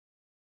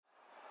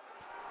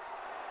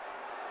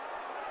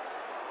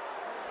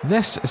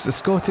This is the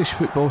Scottish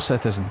Football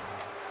Citizen,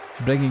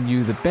 bringing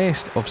you the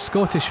best of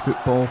Scottish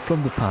football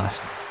from the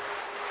past.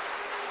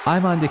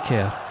 I'm Andy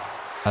Kerr,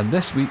 and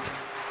this week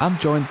I'm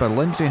joined by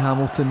Lindsay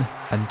Hamilton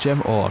and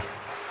Jim Orr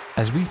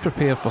as we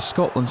prepare for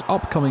Scotland's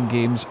upcoming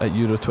games at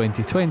Euro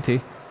 2020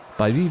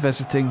 by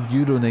revisiting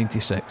Euro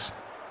 96.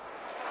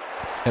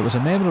 It was a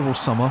memorable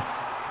summer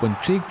when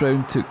Craig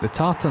Brown took the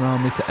Tartan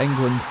Army to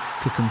England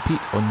to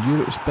compete on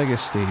Europe's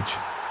biggest stage,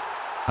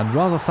 and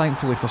rather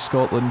thankfully for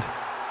Scotland,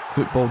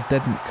 football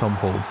didn't come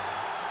home.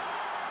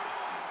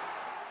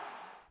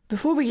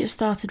 Before we get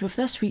started with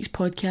this week's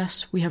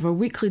podcast, we have our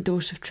weekly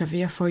dose of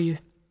trivia for you.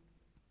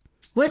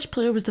 Which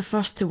player was the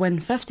first to win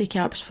 50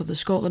 caps for the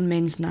Scotland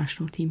men's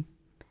national team?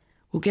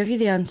 We'll give you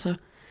the answer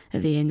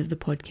at the end of the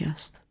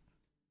podcast.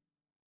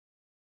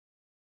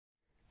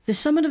 The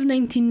summer of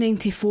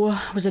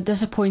 1994 was a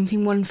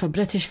disappointing one for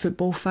British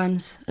football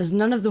fans, as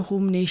none of the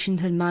home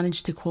nations had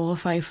managed to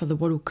qualify for the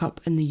World Cup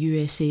in the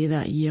USA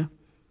that year.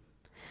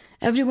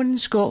 Everyone in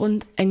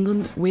Scotland,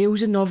 England,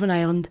 Wales and Northern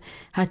Ireland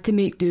had to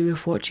make do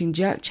with watching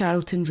Jack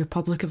Charlton's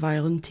Republic of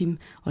Ireland team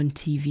on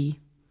TV.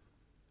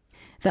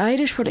 The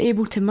Irish were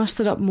able to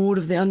muster up more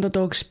of the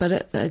underdog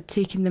spirit that had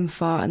taken them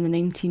far in the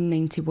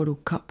 1990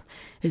 World Cup,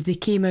 as they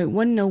came out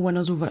 1-0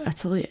 winners over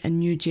Italy in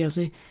New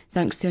Jersey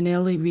thanks to an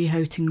early Ray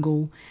Houghton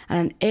goal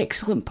and an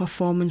excellent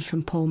performance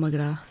from Paul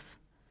McGrath.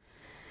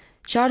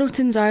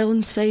 Charlton's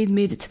Ireland side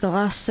made it to the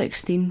last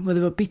 16 where they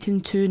were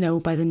beaten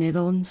 2-0 by the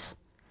Netherlands.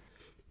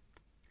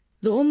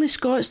 The only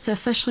Scots to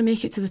officially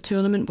make it to the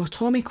tournament were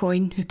Tommy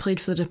Coyne, who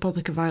played for the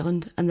Republic of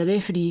Ireland, and the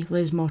referee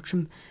Les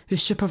Mottram, who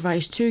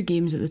supervised 2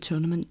 games at the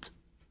tournament.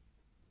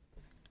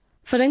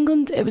 For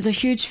England, it was a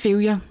huge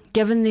failure,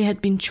 given they had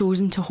been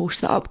chosen to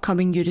host the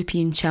upcoming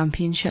European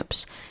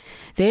Championships.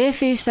 The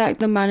FA sacked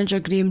their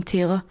manager Graham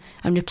Taylor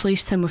and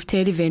replaced him with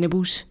Terry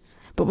Venables,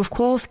 but with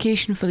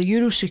qualification for the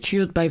Euros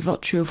secured by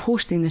virtue of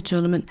hosting the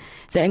tournament,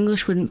 the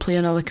English wouldn't play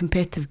another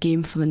competitive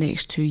game for the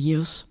next 2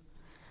 years.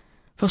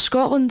 For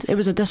Scotland, it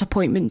was a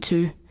disappointment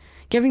too,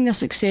 given their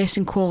success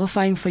in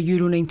qualifying for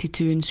Euro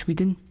 92 in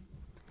Sweden.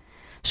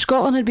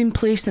 Scotland had been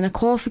placed in a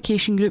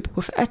qualification group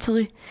with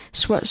Italy,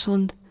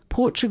 Switzerland,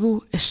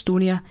 Portugal,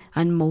 Estonia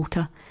and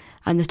Malta,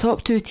 and the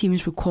top 2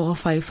 teams would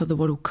qualify for the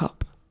World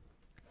Cup.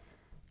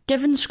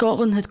 Given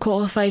Scotland had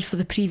qualified for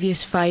the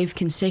previous 5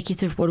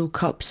 consecutive World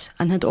Cups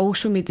and had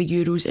also made the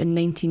Euros in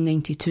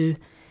 1992,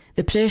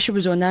 the pressure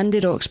was on Andy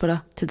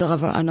Roxburgh to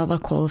deliver another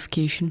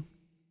qualification.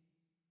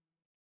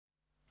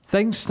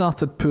 Things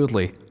started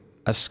poorly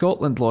as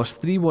Scotland lost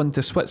 3-1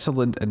 to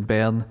Switzerland in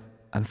Bern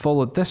and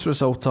followed this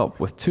result up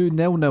with 2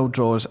 0-0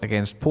 draws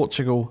against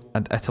Portugal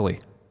and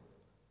Italy.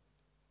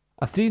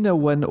 A 3-0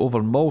 win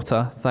over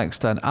Malta thanks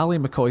to an Ali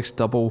McCoist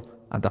double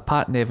and a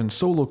Pat Nevin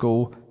solo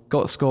goal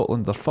got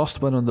Scotland their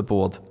first win on the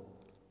board.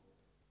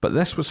 But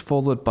this was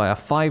followed by a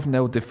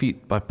 5-0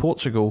 defeat by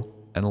Portugal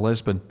in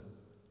Lisbon.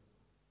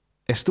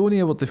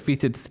 Estonia were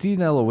defeated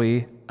 3-0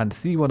 away and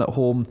 3-1 at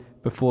home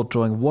before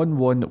drawing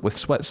 1-1 with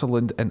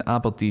Switzerland in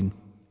Aberdeen.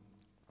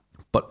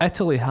 But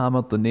Italy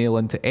hammered the nail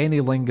into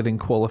any lingering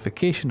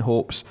qualification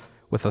hopes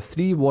with a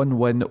 3-1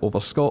 win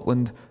over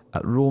Scotland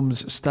at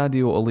Rome's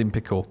Stadio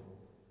Olimpico.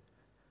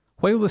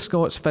 While the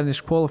Scots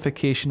finished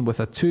qualification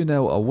with a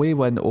 2-0 away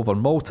win over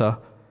Malta,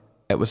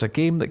 it was a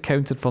game that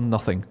counted for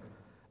nothing,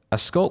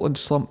 as Scotland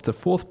slumped to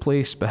 4th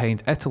place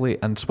behind Italy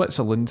and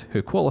Switzerland,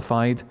 who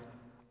qualified,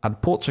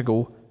 and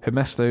Portugal, who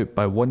missed out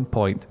by 1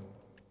 point.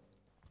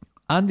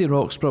 Andy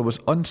Roxburgh was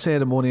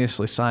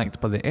unceremoniously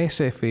sacked by the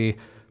SFA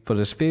for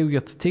his failure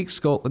to take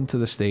Scotland to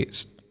the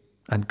States,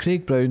 and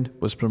Craig Brown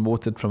was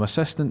promoted from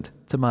assistant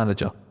to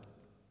manager.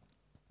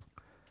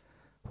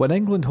 When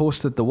England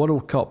hosted the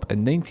World Cup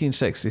in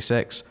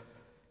 1966,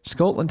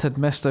 Scotland had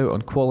missed out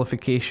on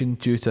qualification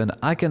due to an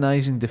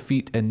agonising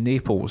defeat in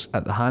Naples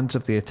at the hands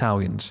of the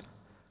Italians,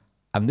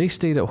 and they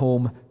stayed at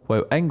home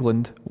while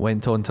England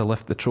went on to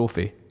lift the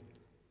trophy.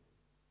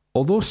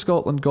 Although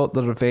Scotland got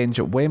their revenge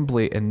at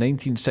Wembley in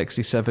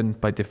 1967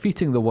 by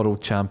defeating the world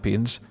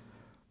champions,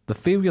 the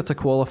failure to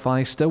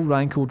qualify still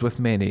rankled with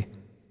many,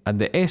 and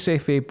the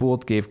SFA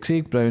board gave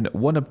Craig Brown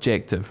one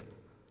objective: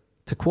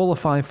 to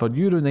qualify for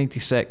Euro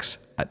 96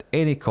 at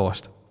any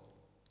cost.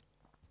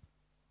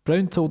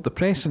 Brown told the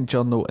Press and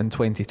Journal in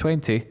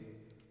 2020,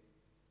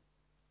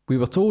 "We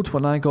were told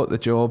when I got the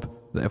job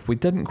that if we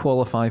didn't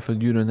qualify for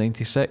Euro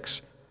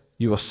 96,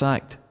 you were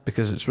sacked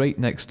because it's right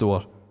next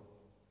door.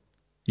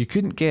 You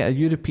couldn't get a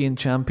European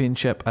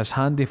Championship as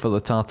handy for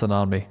the Tartan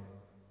Army.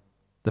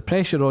 The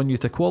pressure on you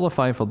to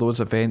qualify for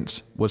those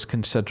events was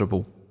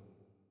considerable."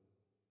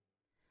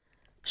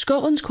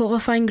 Scotland's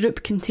qualifying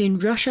group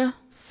contained Russia,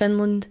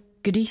 Finland,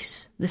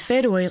 Greece, the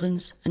Faroe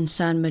Islands and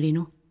San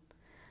Marino.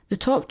 The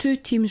top 2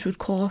 teams would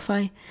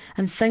qualify,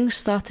 and things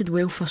started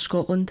well for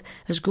Scotland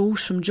as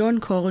goals from John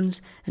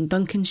Collins and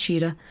Duncan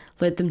Shearer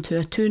led them to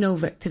a 2-0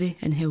 victory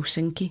in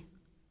Helsinki.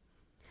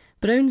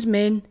 Brown's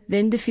men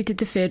then defeated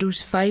the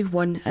Faroes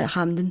 5-1 at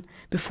Hampden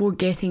before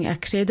getting a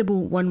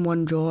credible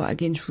 1-1 draw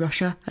against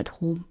Russia at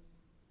home.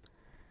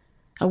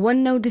 A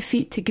 1-0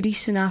 defeat to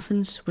Greece in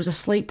Athens was a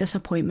slight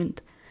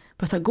disappointment,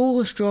 but a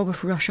goalless draw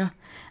with Russia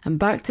and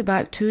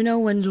back-to-back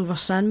 2-0 wins over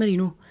San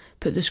Marino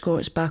put the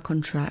Scots back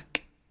on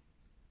track.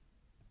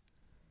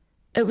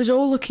 It was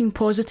all looking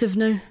positive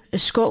now,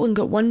 as Scotland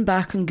got one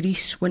back on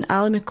Greece when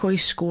Ali McCoy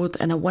scored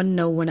in a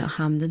 1-0 win at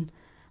Hampden,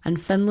 and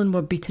Finland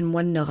were beaten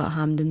 1-0 at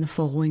Hampden the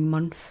following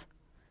month.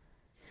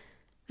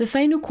 The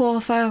final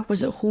qualifier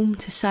was at home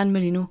to San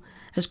Marino,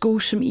 as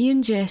goals from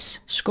Ian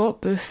Jess,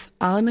 Scott Booth,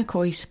 Ali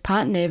McCoy,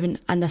 Pat Nevin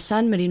and a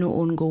San Marino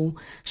own goal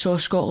saw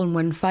Scotland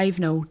win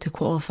 5-0 to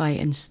qualify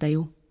in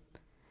style.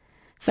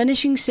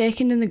 Finishing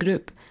second in the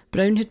group,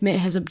 Brown had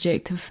met his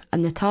objective,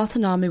 and the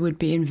Tartan Army would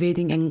be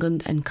invading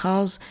England in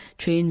cars,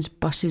 trains,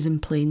 buses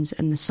and planes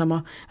in the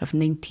summer of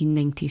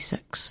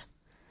 1996.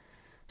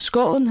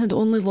 Scotland had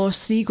only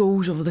lost 3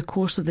 goals over the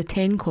course of the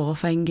 10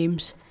 qualifying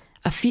games,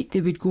 a feat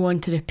they would go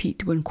on to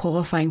repeat when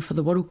qualifying for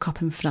the World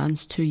Cup in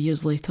France 2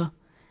 years later.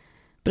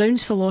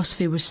 Brown's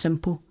philosophy was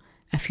simple: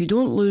 if you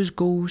don't lose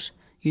goals,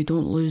 you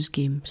don't lose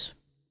games.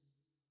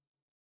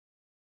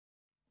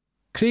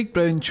 Craig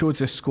Brown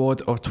chose a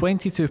squad of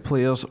 22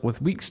 players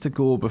with weeks to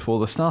go before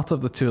the start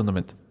of the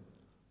tournament.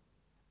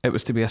 It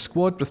was to be a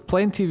squad with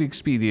plenty of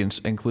experience,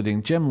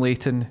 including Jim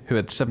Leighton, who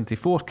had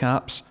 74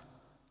 caps,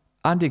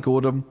 Andy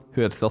Gorham,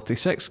 who had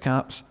 36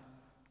 caps,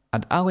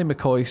 and Ali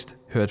McCoist,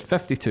 who had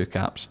 52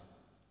 caps.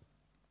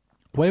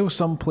 While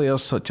some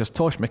players such as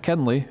Tosh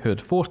McKinlay, who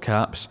had 4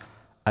 caps,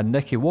 and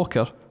Nicky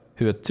Walker,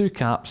 who had 2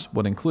 caps,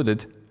 were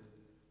included,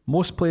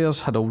 most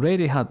players had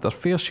already had their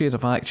fair share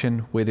of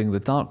action wearing the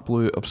dark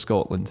blue of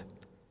Scotland.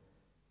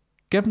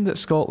 Given that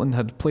Scotland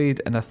had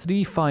played in a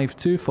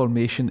 3-5-2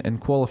 formation in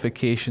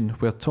qualification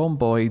where Tom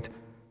Boyd,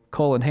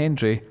 Colin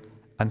Hendry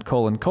and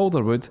Colin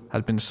Calderwood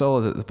had been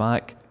solid at the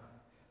back,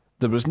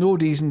 there was no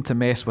reason to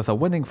mess with a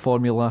winning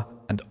formula,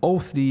 and all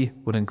 3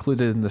 were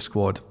included in the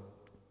squad.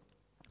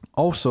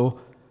 Also,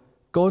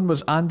 gone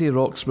was Andy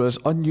Roxburgh's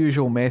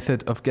unusual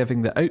method of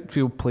giving the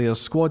outfield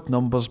players squad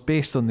numbers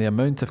based on the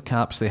amount of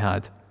caps they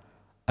had,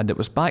 and it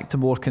was back to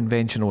more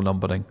conventional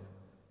numbering.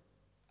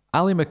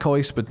 Ali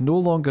McCoist would no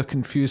longer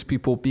confuse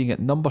people being at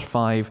number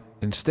 5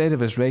 instead of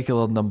his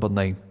regular number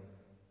 9.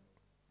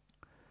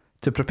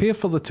 To prepare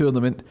for the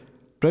tournament,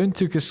 Brown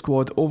took his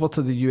squad over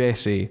to the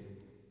USA,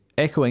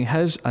 echoing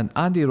his and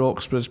Andy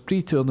Roxburgh's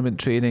pre-tournament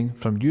training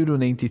from Euro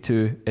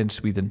 92 in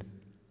Sweden.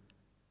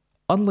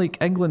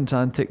 Unlike England's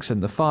antics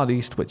in the Far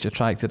East, which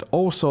attracted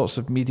all sorts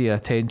of media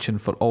attention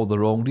for all the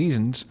wrong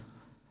reasons,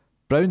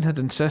 Brown had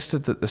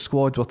insisted that the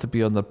squad were to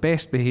be on their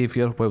best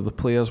behaviour while the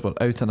players were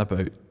out and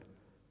about.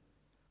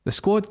 The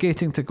squad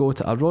getting to go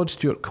to a Rod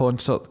Stewart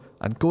concert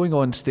and going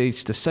on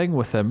stage to sing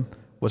with him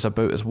was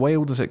about as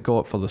wild as it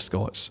got for the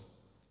Scots.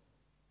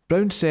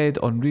 Brown said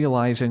on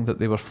realising that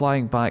they were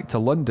flying back to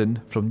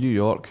London from New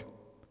York,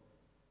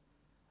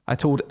 "I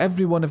told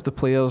every one of the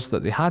players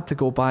that they had to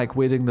go back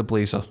wearing the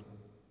blazer.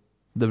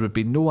 There would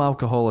be no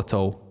alcohol at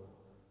all.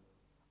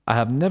 I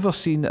have never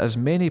seen as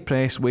many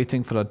press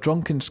waiting for a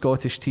drunken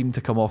Scottish team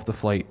to come off the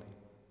flight.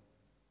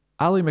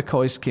 Ali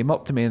McCoist came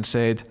up to me and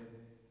said,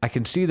 'I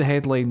can see the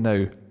headline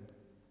now.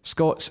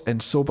 Scots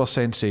in sober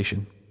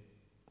sensation.'"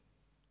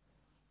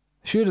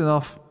 Sure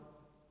enough,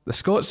 the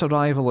Scots'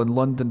 arrival in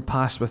London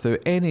passed without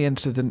any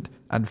incident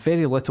and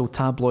very little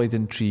tabloid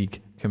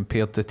intrigue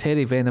compared to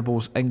Terry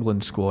Venable's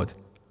England squad.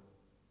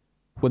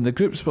 When the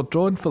groups were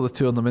drawn for the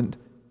tournament,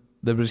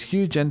 there was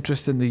huge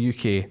interest in the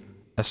UK,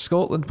 as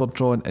Scotland were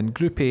drawn in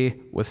Group A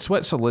with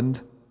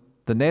Switzerland,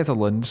 the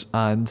Netherlands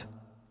and,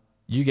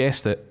 you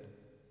guessed it,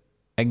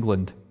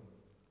 England.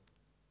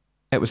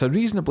 It was a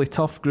reasonably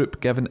tough group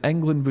given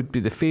England would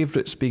be the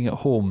favourites being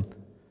at home,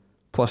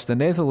 plus the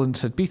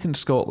Netherlands had beaten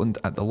Scotland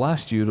at the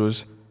last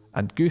Euros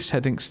and Goose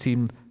Hiddink's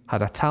team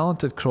had a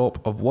talented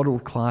crop of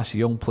world-class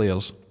young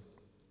players.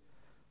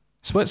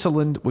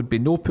 Switzerland would be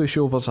no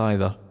pushovers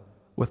either,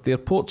 with their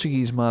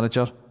Portuguese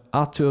manager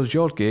Artur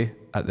Jorge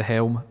at the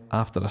helm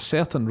after a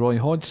certain Roy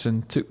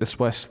Hodgson took the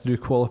Swiss through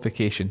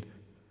qualification.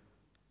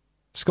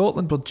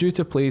 Scotland were due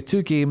to play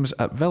 2 games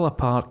at Villa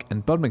Park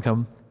in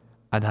Birmingham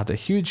and had a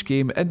huge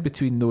game in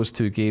between those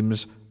 2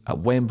 games at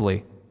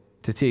Wembley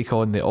to take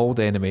on the old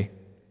enemy.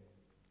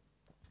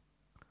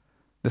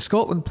 The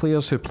Scotland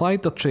players who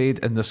plied their trade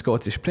in the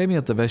Scottish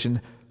Premier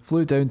Division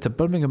flew down to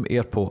Birmingham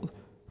Airport,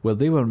 where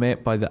they were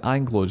met by the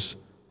Anglos,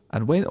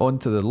 and went on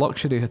to the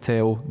luxury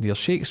hotel near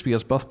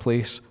Shakespeare's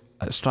birthplace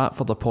at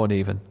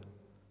Stratford-upon-Avon.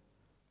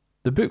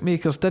 The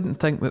bookmakers didn't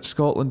think that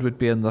Scotland would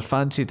be in their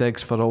fancy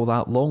digs for all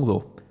that long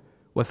though,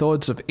 with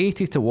odds of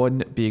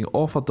 80-1 being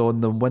offered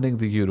on them winning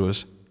the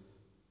Euros.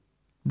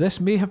 This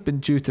may have been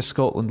due to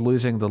Scotland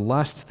losing their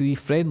last 3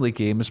 friendly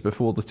games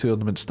before the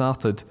tournament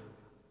started,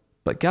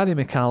 but Gary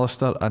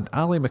McAllister and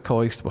Ali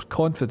McCoist were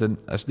confident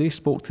as they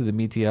spoke to the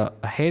media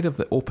ahead of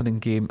the opening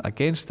game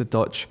against the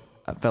Dutch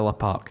at Villa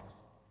Park.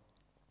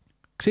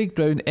 Craig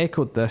Brown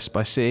echoed this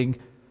by saying,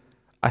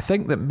 "I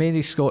think that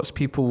many Scots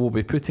people will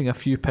be putting a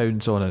few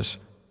pounds on us,"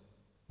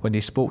 when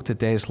he spoke to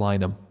Des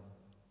Lynam.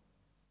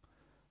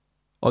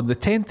 On the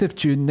 10th of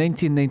June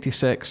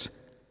 1996,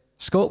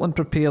 Scotland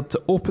prepared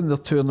to open their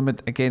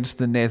tournament against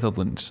the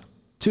Netherlands,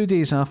 2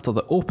 days after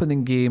the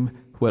opening game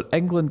where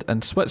England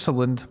and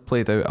Switzerland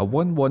played out a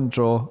 1-1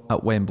 draw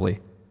at Wembley.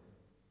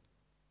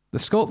 The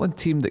Scotland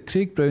team that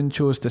Craig Brown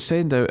chose to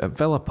send out at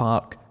Villa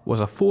Park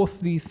was a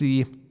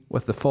 4-3-3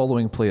 with the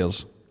following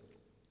players: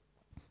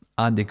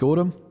 Andy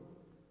Goram,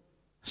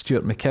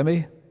 Stuart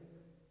McKimmie,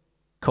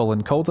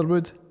 Colin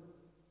Calderwood,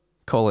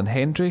 Colin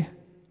Hendry,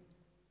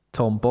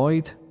 Tom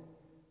Boyd,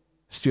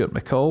 Stuart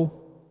McCall,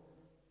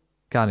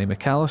 Gary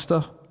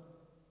McAllister,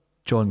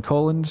 John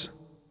Collins,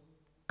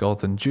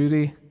 Gordon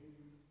Durie,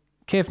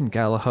 Kevin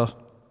Gallagher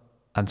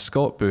and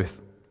Scott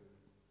Booth.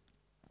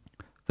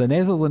 The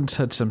Netherlands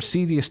had some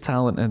serious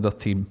talent in their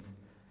team,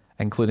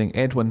 including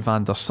Edwin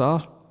van der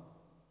Sar,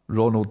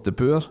 Ronald de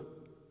Boer,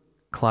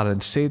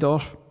 Clarence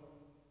Seedorf,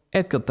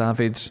 Edgar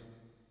Davids,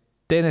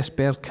 Dennis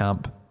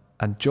Bergkamp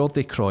and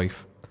Jordi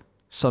Cruyff,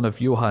 son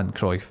of Johan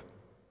Cruyff.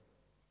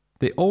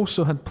 They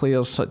also had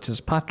players such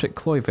as Patrick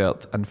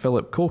Kluivert and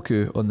Philip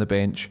Cocu on the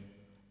bench,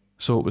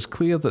 so it was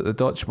clear that the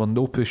Dutch were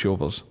no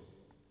pushovers.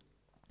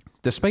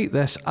 Despite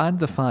this and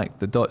the fact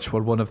the Dutch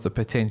were one of the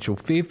potential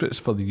favourites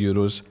for the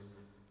Euros,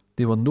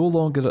 they were no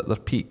longer at their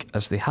peak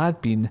as they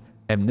had been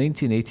in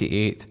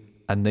 1988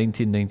 and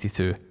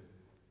 1992.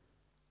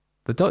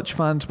 The Dutch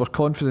fans were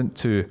confident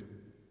too,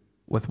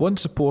 with one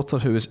supporter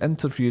who was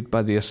interviewed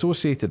by the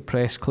Associated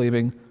Press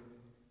claiming,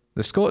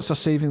 "The Scots are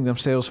saving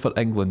themselves for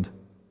England.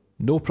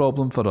 No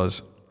problem for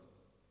us."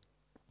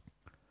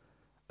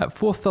 At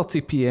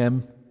 4:30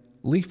 p.m,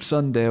 Leif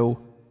Sundell,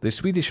 the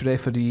Swedish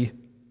referee,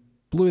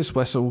 blew his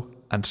whistle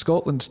and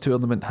Scotland's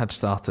tournament had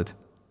started.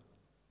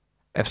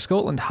 If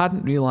Scotland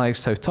hadn't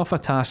realised how tough a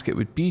task it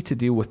would be to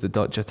deal with the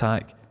Dutch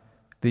attack,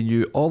 they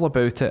knew all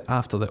about it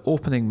after the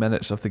opening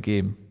minutes of the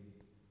game.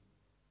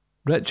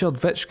 Richard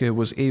Witschke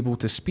was able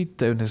to speed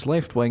down his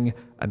left wing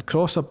and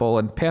cross a ball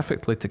in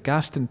perfectly to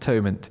Gaston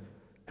Toumont,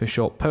 who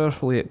shot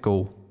powerfully at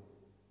goal.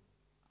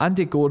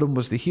 Andy Goram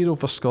was the hero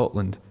for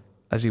Scotland,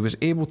 as he was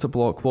able to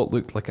block what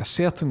looked like a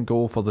certain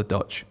goal for the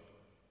Dutch.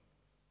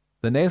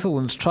 The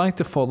Netherlands tried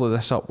to follow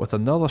this up with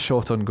another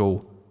shot on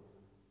goal,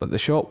 but the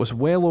shot was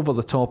well over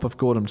the top of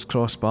Goram's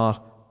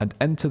crossbar and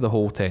into the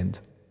Holte end.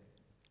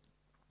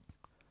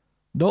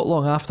 Not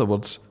long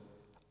afterwards,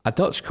 a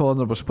Dutch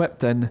corner was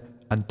whipped in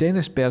and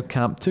Dennis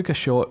Bergkamp took a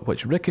shot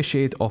which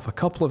ricocheted off a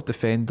couple of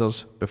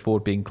defenders before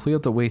being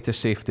cleared away to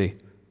safety.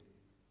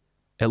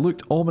 It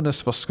looked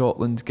ominous for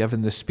Scotland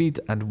given the speed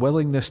and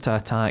willingness to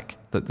attack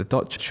that the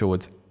Dutch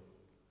showed.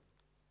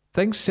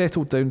 Things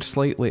settled down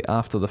slightly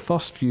after the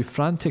first few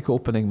frantic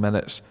opening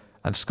minutes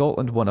and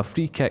Scotland won a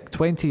free kick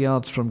 20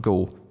 yards from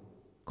goal,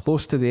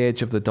 close to the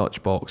edge of the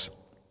Dutch box.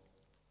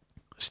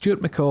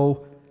 Stuart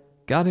McCall,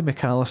 Gary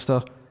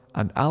McAllister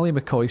and Ali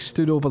McCoy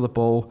stood over the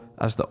ball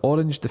as the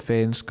Orange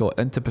defence got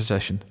into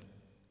position.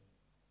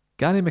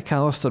 Gary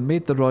McAllister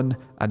made the run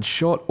and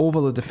shot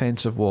over the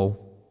defensive wall.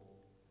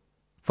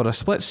 For a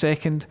split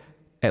second,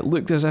 it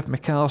looked as if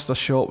McAllister's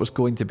shot was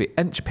going to be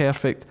inch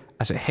perfect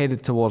as it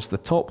headed towards the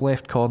top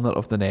left corner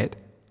of the net.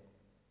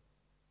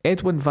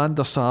 Edwin van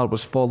der Sar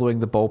was following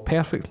the ball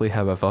perfectly,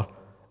 however,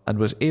 and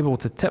was able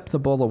to tip the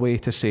ball away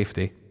to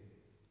safety.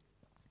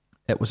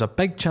 It was a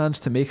big chance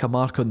to make a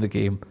mark on the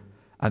game,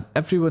 and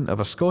everyone of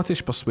a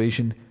Scottish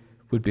persuasion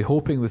would be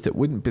hoping that it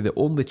wouldn't be the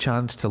only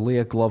chance to lay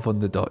a glove on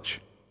the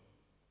Dutch.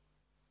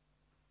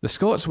 The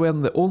Scots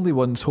weren't the only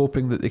ones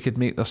hoping that they could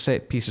make their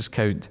set pieces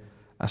count,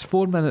 as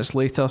 4 minutes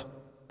later,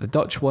 the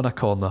Dutch won a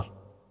corner.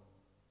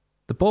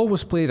 The ball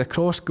was played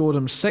across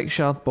Goram's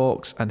 6-yard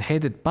box and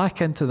headed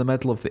back into the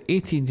middle of the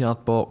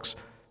 18-yard box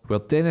where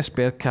Dennis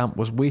Bergkamp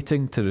was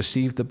waiting to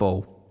receive the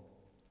ball.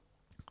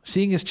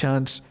 Seeing his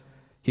chance,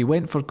 he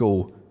went for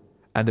goal,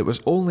 and it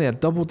was only a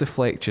double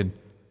deflection,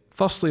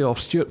 firstly off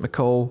Stuart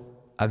McCall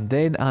and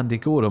then Andy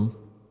Goram,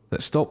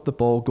 that stopped the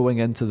ball going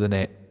into the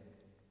net.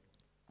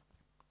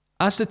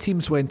 As the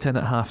teams went in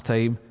at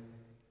half-time,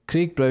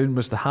 Craig Brown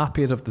was the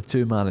happier of the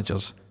two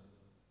managers.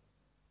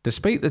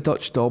 Despite the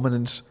Dutch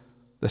dominance,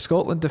 the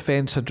Scotland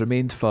defence had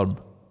remained firm,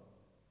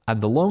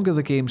 and the longer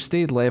the game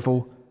stayed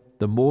level,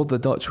 the more the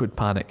Dutch would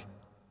panic.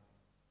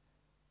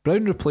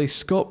 Brown replaced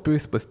Scott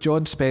Booth with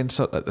John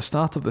Spencer at the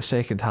start of the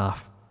second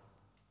half,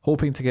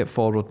 hoping to get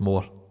forward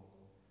more.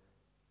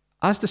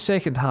 As the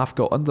second half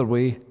got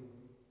underway,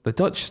 the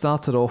Dutch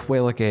started off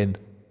well again,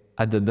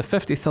 and in the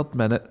 53rd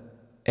minute,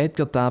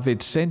 Edgar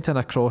Davids sent in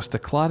a cross to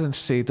Clarence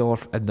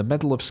Seedorf in the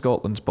middle of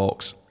Scotland's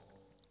box.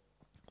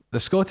 The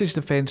Scottish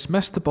defence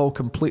missed the ball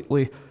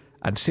completely,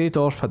 and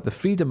Seedorf had the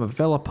freedom of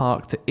Villa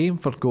Park to aim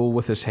for goal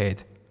with his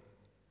head.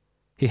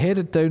 He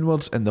headed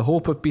downwards in the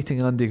hope of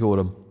beating Andy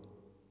Goram,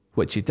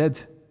 which he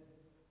did,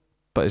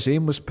 but his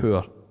aim was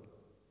poor,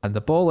 and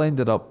the ball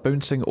ended up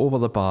bouncing over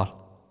the bar.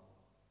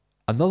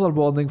 Another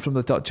warning from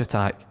the Dutch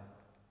attack,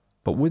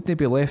 but wouldn't they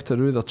be left to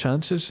rue their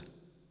chances?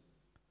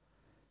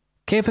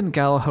 Kevin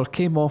Gallagher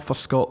came off for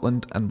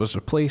Scotland and was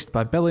replaced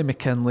by Billy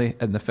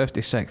McKinlay in the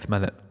 56th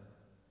minute,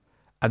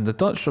 and the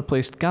Dutch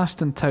replaced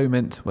Gaston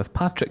Toumont with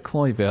Patrick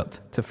Kluivert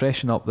to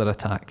freshen up their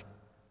attack.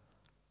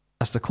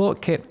 As the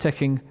clock kept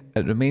ticking,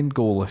 it remained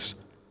goalless,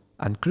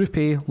 and Group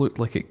A looked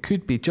like it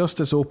could be just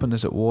as open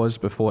as it was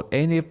before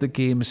any of the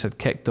games had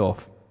kicked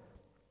off,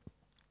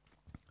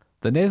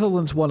 The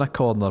Netherlands won a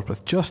corner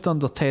with just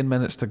under 10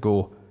 minutes to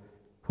go,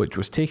 which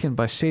was taken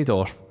by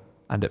Seedorf,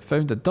 and it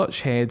found a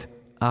Dutch head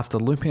after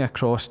looping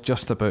across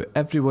just about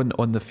everyone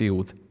on the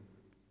field.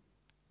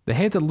 The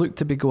header looked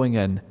to be going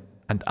in,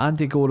 and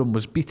Andy Goram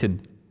was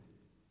beaten,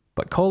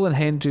 but Colin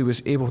Hendry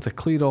was able to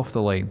clear off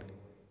the line.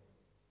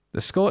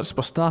 The Scots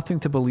were starting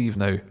to believe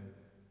now,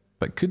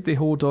 but could they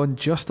hold on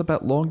just a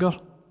bit longer?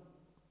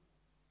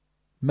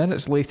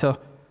 Minutes later,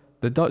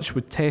 the Dutch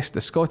would test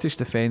the Scottish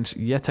defence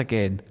yet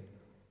again.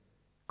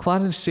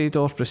 Clarence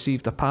Seedorf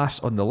received a pass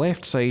on the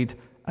left side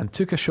and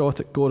took a shot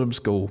at Goram's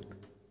goal,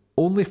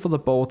 only for the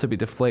ball to be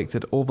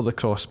deflected over the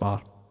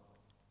crossbar.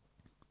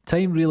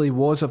 Time really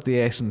was of the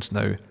essence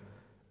now,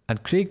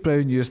 and Craig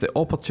Brown used the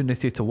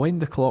opportunity to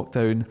wind the clock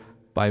down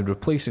by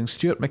replacing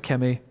Stuart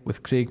McKimmie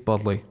with Craig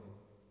Burley.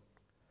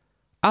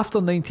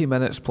 After 90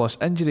 minutes plus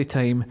injury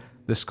time,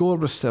 the score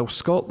was still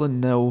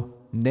Scotland 0,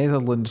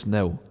 Netherlands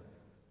 0,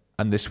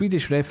 and the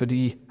Swedish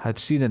referee had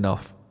seen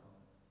enough.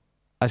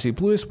 As he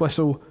blew his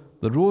whistle,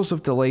 the roars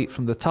of delight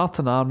from the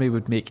Tartan army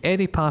would make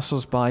any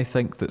passers-by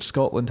think that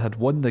Scotland had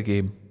won the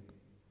game.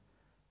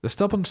 The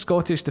stubborn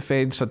Scottish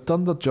defence had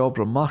done their job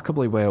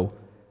remarkably well,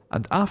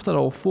 and after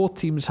all four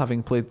teams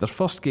having played their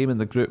first game in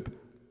the group,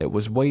 it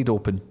was wide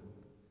open.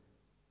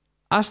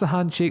 As the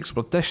handshakes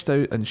were dished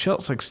out and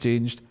shirts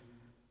exchanged,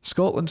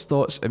 Scotland's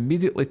thoughts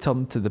immediately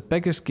turned to the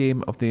biggest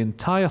game of the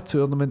entire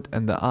tournament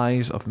in the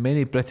eyes of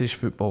many British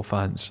football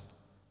fans,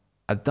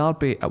 a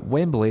derby at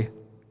Wembley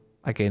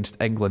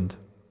against England.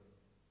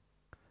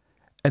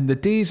 In the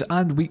days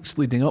and weeks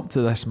leading up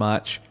to this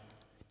match,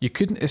 you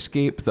couldn't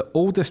escape the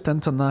oldest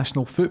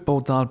international football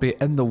derby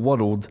in the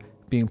world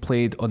being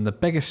played on the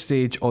biggest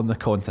stage on the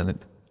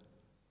continent.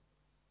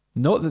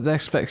 Not that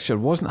this fixture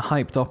wasn't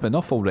hyped up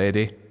enough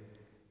already,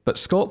 but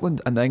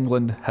Scotland and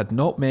England had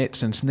not met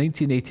since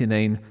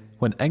 1989,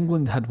 when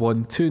England had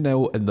won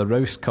 2-0 in the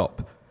Rouse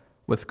Cup,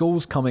 with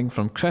goals coming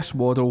from Chris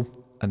Waddle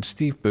and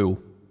Steve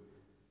Bull.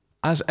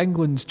 As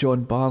England's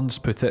John Barnes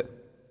put it,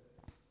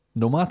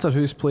 no matter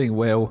who's playing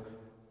well,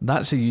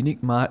 that's a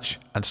unique match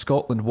and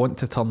Scotland want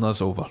to turn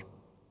us over.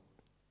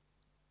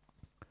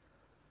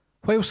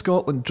 While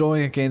Scotland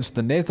drawing against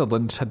the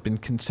Netherlands had been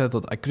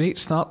considered a great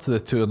start to the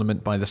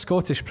tournament by the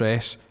Scottish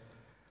press,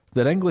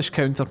 their English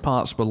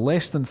counterparts were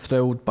less than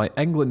thrilled by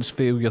England's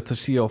failure to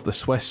see off the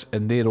Swiss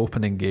in their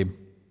opening game.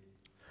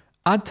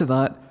 Add to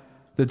that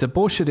the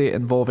debauchery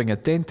involving a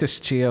dentist's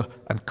chair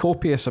and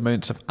copious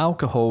amounts of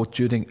alcohol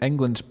during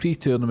England's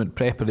pre-tournament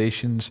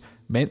preparations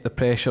meant the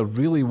pressure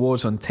really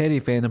was on Terry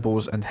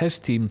Venables and his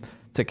team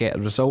to get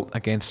a result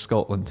against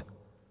Scotland.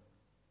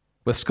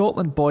 With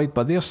Scotland buoyed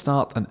by their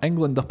start and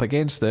England up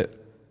against it,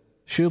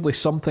 surely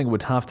something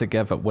would have to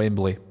give at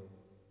Wembley.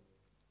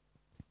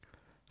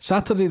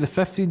 Saturday the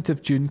 15th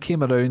of June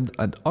came around,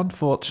 and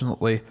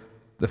unfortunately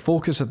the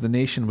focus of the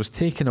nation was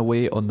taken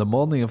away on the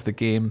morning of the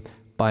game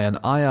by an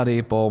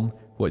IRA bomb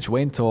which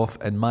went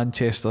off in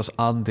Manchester's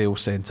Arndale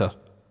Centre,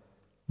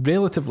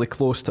 relatively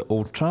close to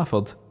Old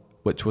Trafford,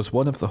 which was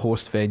one of the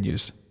host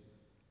venues.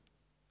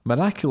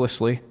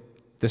 Miraculously,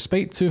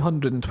 despite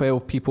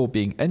 212 people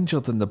being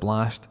injured in the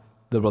blast,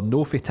 there were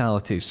no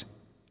fatalities,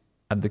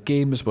 and the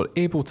games were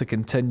able to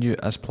continue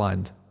as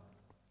planned.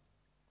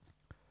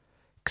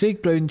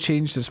 Craig Brown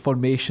changed his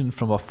formation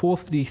from a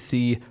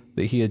 4-3-3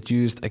 that he had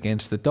used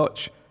against the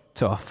Dutch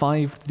to a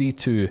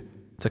 5-3-2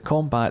 to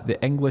combat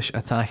the English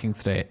attacking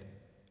threat.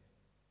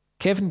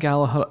 Kevin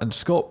Gallagher and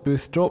Scott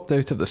Booth dropped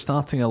out of the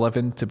starting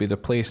 11 to be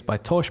replaced by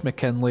Tosh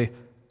McKinlay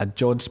and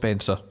John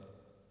Spencer.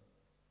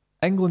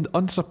 England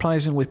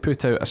unsurprisingly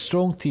put out a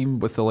strong team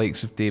with the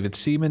likes of David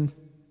Seaman,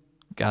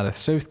 Gareth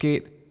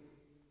Southgate,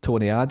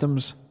 Tony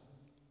Adams,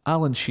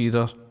 Alan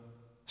Shearer,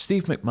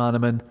 Steve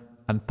McManaman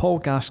and Paul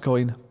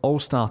Gascoigne all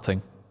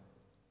starting.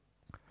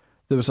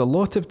 There was a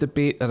lot of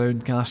debate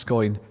around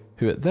Gascoigne,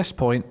 who at this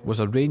point was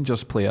a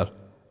Rangers player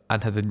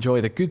and had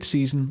enjoyed a good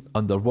season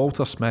under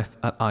Walter Smith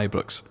at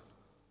Ibrox.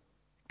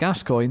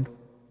 Gascoigne,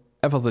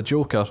 ever the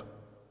joker,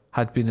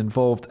 had been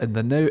involved in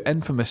the now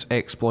infamous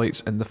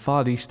exploits in the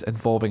Far East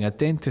involving a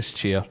dentist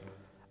chair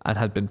and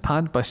had been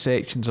panned by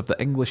sections of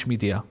the English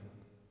media.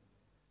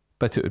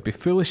 But it would be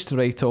foolish to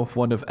write off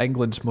one of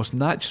England's most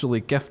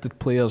naturally gifted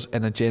players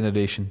in a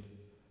generation.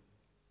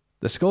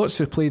 The Scots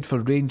who played for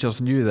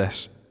Rangers knew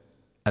this,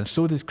 and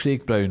so did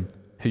Craig Brown,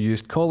 who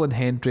used Colin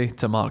Hendry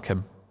to mark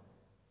him.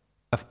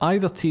 If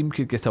either team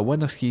could get a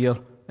winner here,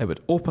 it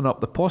would open up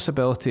the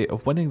possibility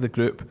of winning the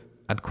group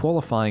and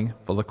qualifying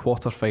for the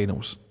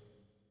quarter-finals.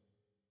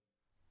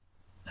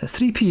 At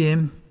 3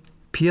 p.m,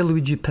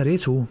 Pierluigi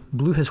Pareto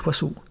blew his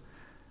whistle,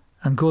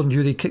 and Gordon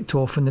Durie kicked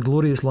off in the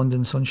glorious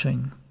London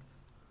sunshine.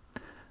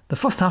 The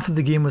first half of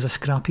the game was a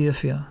scrappy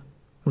affair,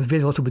 with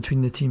very little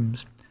between the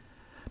teams.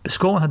 But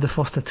Scotland had the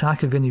first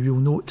attack of any real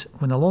note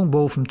when a long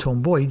ball from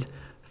Tom Boyd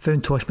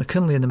found Tosh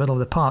McKinlay in the middle of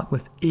the park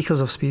with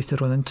acres of space to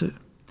run into.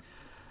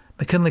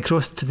 McKinlay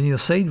crossed to the near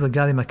side where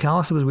Gary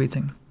McAllister was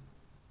waiting.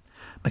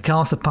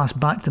 McAllister passed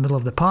back to the middle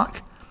of the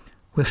park,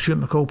 where Stuart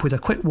McCall played a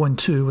quick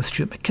 1-2 with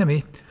Stuart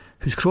McKimmie,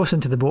 whose cross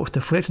into the box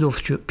deflected off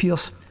Stuart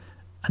Pearce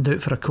and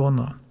out for a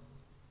corner.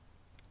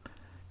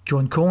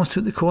 John Collins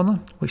took the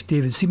corner, which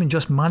David Seaman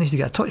just managed to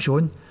get a touch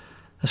on,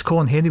 as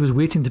Colin Henry was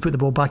waiting to put the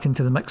ball back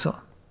into the mixer.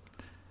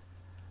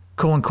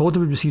 Colin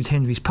Calderwood received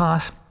Henry's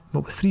pass,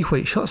 but with 3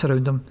 white shirts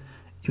around him,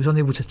 he was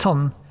unable to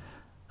turn,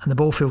 and the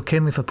ball fell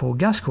kindly for Paul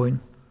Gascoigne,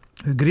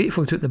 who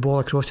gratefully took the ball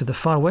across to the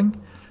far wing,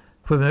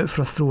 where it went out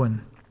for a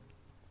throw-in.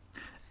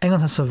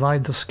 England had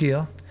survived their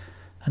scare,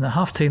 and at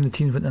half-time the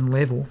teams went in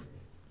level.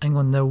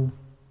 England 0,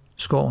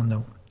 Scotland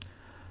 0.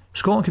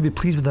 Scotland could be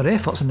pleased with their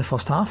efforts in the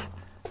first half,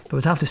 but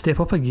would have to step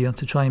up a gear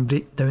to try and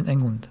break down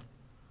England.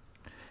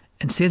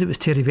 Instead, it was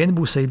Terry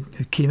Venable's side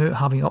who came out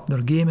having upped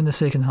their game in the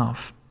second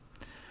half.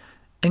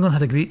 England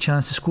had a great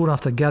chance to score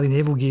after Gary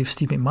Neville gave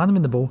Steve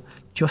McManaman the ball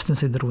just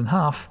inside their own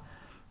half,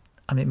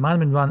 and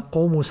McManaman ran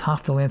almost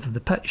half the length of the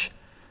pitch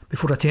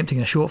before attempting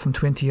a shot from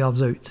 20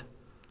 yards out.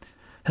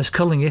 His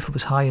curling effort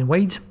was high and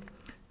wide,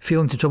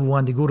 failing to trouble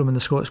Andy Gorham in the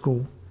Scots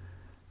goal,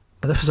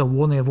 but this was a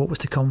warning of what was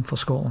to come for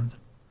Scotland.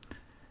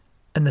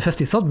 In the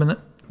 53rd minute,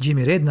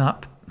 Jamie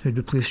Redknapp, who had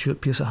replaced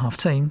Stuart Pearce at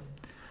half-time,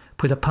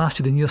 played a pass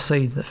to the near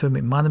side that found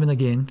McManaman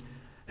again,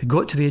 who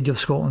got to the edge of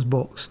Scotland's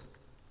box.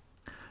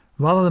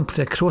 Rather than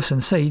play a cross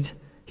inside,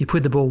 he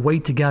played the ball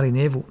wide to Gary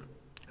Neville,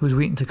 who was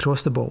waiting to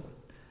cross the ball.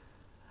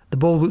 The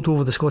ball looked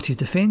over the Scottish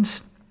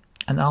defence,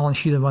 and Alan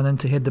Shearer ran in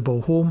to head the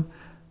ball home,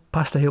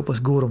 past the helpless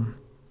Gorham.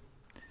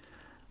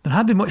 There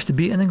had been much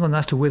debate in England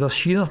as to whether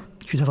Shearer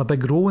should have a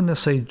big role in their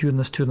side during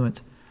this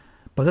tournament,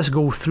 but this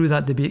goal threw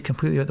that debate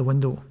completely out the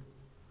window.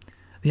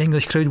 The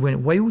English crowd went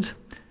wild,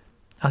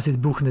 as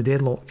they'd broken the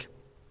deadlock,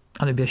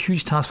 and it would be a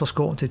huge task for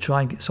Scotland to try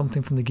and get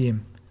something from the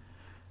game.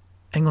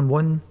 England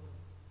 1,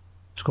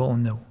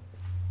 Scotland 0.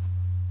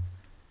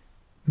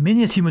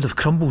 Many a team would have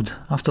crumbled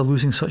after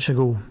losing such a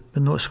goal,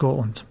 but not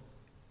Scotland.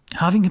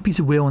 Having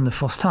competed well in the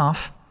first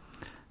half,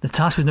 the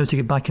task was now to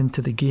get back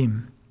into the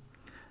game.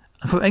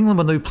 And while England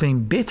were now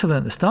playing better than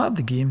at the start of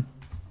the game,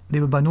 they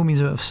were by no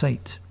means out of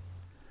sight.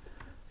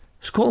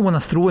 Scotland won a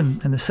throw-in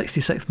the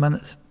 66th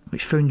minute,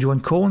 which found John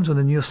Collins on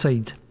the near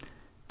side,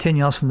 10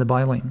 yards from the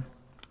byline.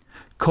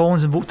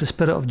 Collins invoked the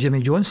spirit of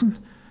Jimmy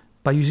Johnson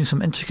by using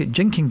some intricate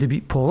jinking to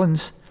beat Paul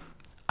Ince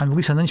and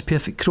release an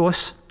inch-perfect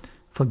cross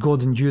for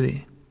Gordon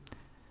Durie.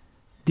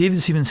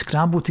 David Seaman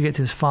scrambled to get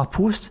to his far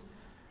post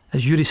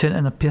as Durie sent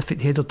in a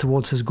perfect header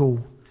towards his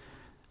goal.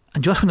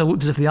 And just when it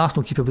looked as if the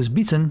Arsenal keeper was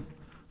beaten,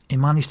 he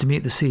managed to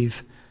make the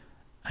save,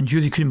 and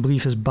Durie couldn't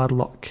believe his bad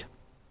luck.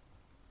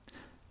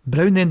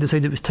 Brown then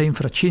decided it was time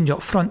for a change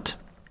up front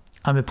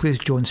and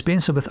replaced John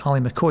Spencer with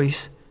Ali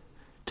McCoist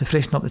to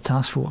freshen up the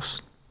task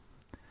force.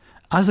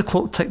 As the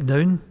clock ticked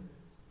down,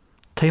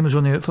 time was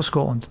running out for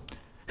Scotland,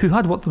 who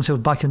had worked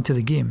themselves back into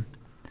the game,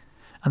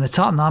 and the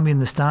Tartan Army in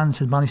the stands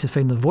had managed to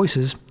find their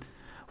voices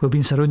while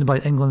being surrounded by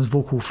England's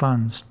vocal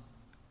fans.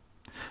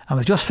 And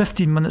with just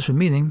 15 minutes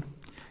remaining,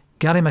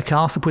 Gary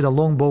McAllister played a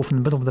long ball from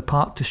the middle of the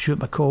park to Stuart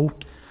McCall,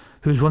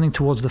 who was running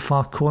towards the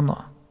far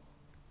corner.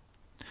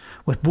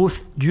 With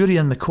both Durie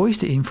and McCoist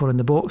to aim for in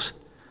the box,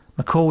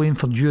 McCall aimed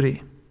for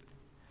Durie.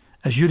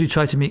 As Durie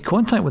tried to make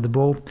contact with the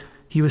ball,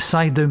 he was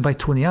side down by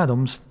Tony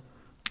Adams,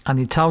 and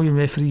the Italian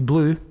referee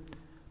blew,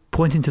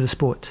 pointing to the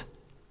spot.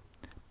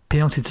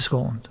 Penalty to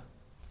Scotland.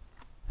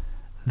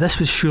 This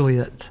was surely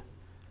it.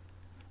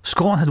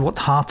 Scotland had worked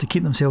hard to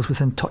keep themselves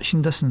within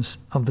touching distance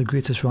of their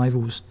greatest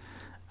rivals,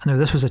 and now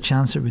this was a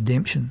chance at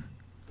redemption.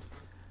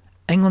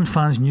 England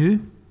fans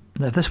knew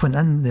that if this went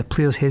in, their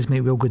players' heads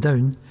might well go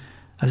down,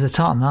 as the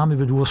Tartan Army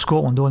would roar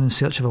Scotland on in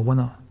search of a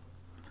winner.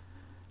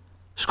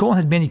 Scotland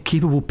had many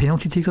capable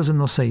penalty takers in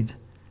their side,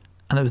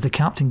 and it was the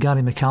captain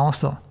Gary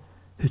McAllister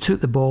who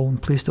took the ball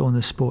and placed it on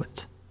the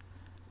spot.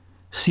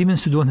 Seaman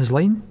stood on his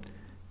line,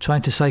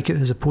 trying to psych out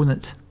his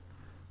opponent,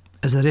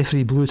 as the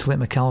referee blew to let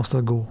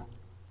McAllister go.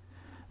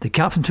 The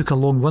captain took a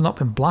long run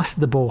up and blasted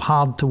the ball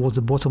hard towards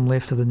the bottom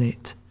left of the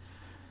net.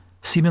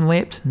 Seaman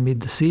leapt and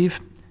made the save,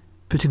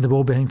 putting the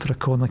ball behind for a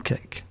corner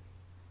kick.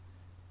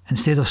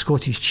 Instead of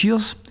Scottish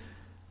cheers,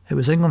 it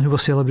was England who were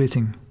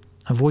celebrating,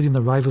 avoiding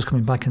their rivals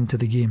coming back into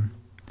the game.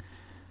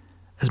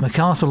 As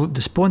McAllister looked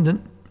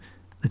despondent,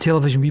 the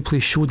television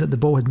replay showed that the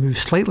ball had moved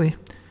slightly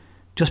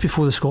just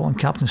before the Scotland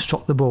captain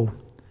struck the ball.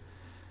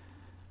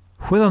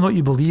 Whether or not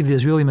you believe the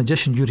Israeli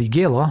magician Uri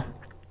Geller,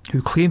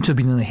 who claimed to have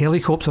been in a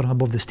helicopter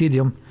above the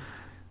stadium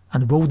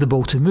and willed the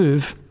ball to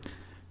move,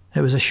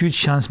 it was a huge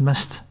chance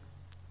missed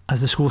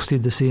as the score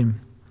stayed the same.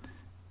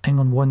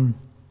 England 1,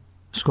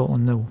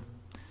 Scotland 0.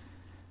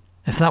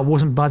 If that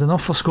wasn't bad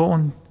enough for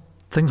Scotland,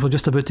 things were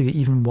just about to get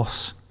even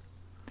worse.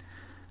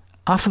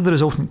 After the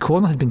resultant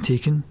corner had been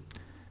taken,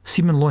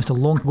 Seaman launched a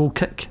long goal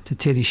kick to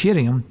Terry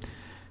Sheringham,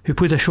 who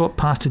played a short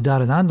pass to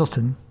Darren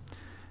Anderton.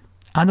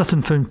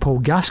 Anderton found Paul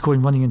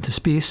Gascoigne running into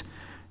space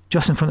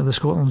just in front of the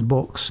Scotland's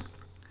box.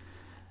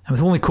 And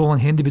with only Colin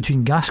Henry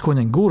between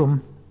Gascoigne and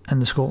Gorham in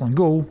the Scotland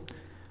goal,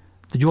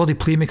 the Geordie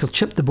playmaker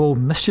chipped the ball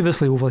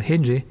mischievously over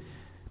Henry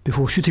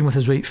before shooting with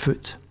his right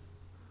foot.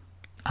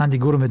 Andy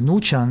Gorham had no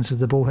chance as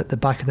the ball hit the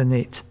back of the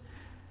net,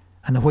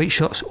 and the white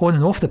shirts on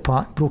and off the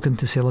park broke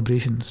into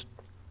celebrations.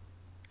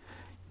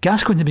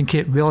 Gascoigne had been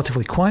kept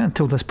relatively quiet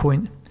until this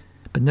point,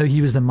 but now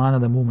he was the man of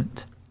the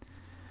moment.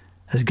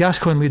 As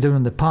Gascoigne lay down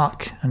in the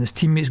park and his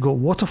teammates got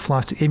water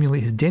flasks to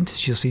emulate his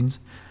dentistry scenes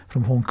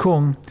from Hong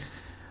Kong,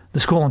 the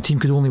Scotland team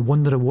could only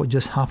wonder at what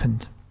just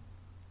happened.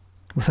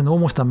 Within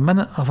almost a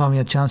minute of having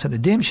a chance at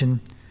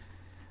redemption,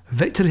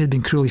 victory had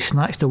been cruelly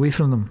snatched away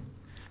from them,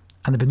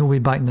 and there'd be no way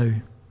back now.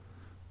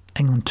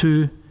 England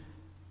 2,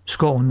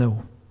 Scotland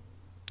 0.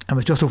 And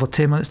with just over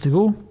 10 minutes to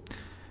go,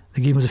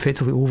 the game was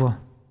effectively over.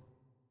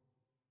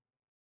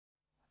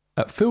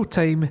 At full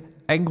time,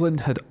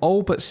 England had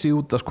all but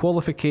sealed their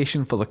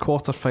qualification for the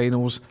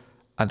quarter-finals,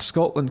 and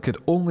Scotland could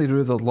only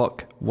rue their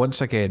luck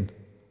once again.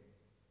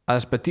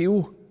 As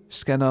Baddiel,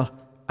 Skinner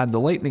and the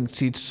Lightning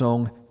Seeds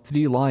song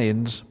Three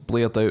Lions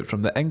blared out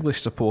from the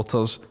English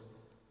supporters,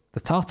 the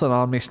Tartan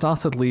army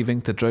started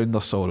leaving to drown their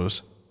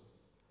sorrows.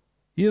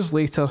 Years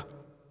later,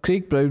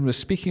 Craig Brown was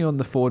speaking on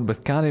the phone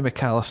with Gary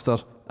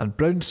McAllister, and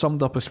Brown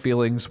summed up his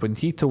feelings when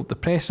he told the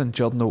Press and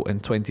Journal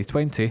in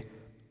 2020,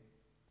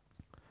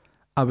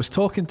 "I was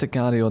talking to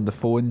Gary on the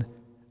phone,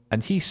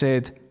 and he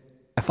said,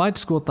 if I'd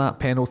scored that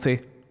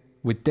penalty,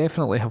 we'd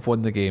definitely have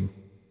won the game.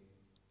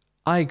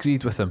 I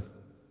agreed with him.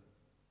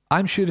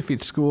 I'm sure if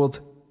he'd scored,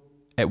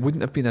 it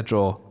wouldn't have been a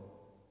draw.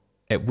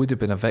 It would have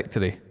been a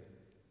victory."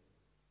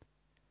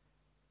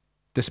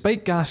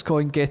 Despite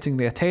Gascoigne getting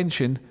the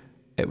attention,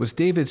 it was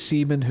David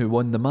Seaman who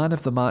won the Man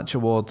of the Match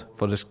award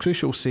for his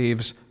crucial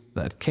saves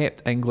that had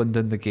kept England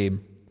in the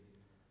game.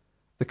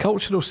 The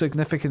cultural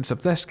significance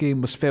of this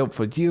game was felt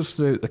for years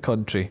throughout the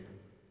country,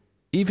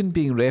 even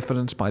being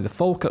referenced by the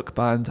Falkirk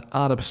band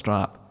Arab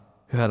Strap,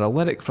 who had a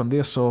lyric from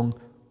their song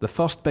The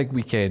First Big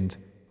Weekend,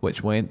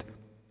 which went,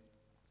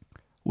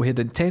 "We had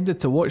intended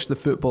to watch the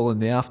football in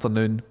the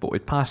afternoon, but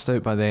we'd passed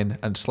out by then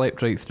and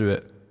slept right through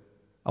it,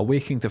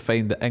 awaking to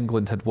find that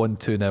England had won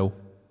 2-0.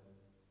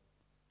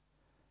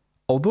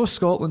 Although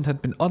Scotland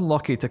had been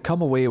unlucky to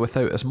come away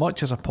without as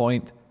much as a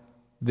point,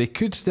 they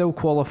could still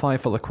qualify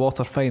for the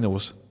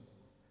quarter-finals,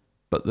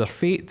 but their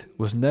fate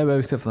was now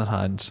out of their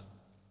hands.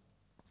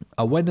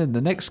 A win in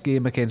the next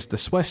game against the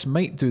Swiss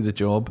might do the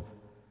job,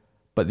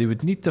 but they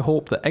would need to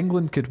hope that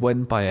England could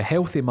win by a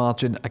healthy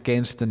margin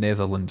against the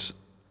Netherlands.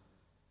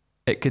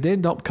 It could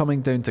end up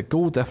coming down to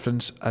goal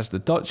difference, as the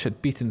Dutch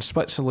had beaten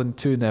Switzerland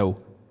 2-0,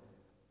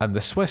 and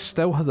the Swiss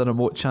still had a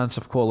remote chance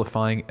of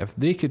qualifying if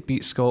they could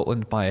beat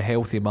Scotland by a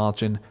healthy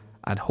margin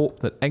and hope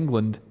that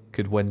England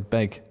could win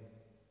big.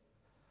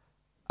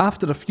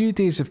 After a few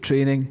days of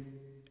training,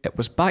 it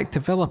was back to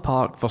Villa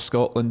Park for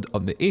Scotland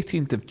on the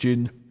 18th of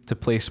June to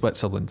play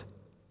Switzerland.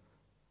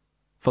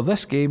 For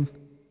this game,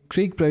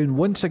 Craig Brown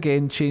once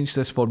again changed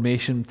his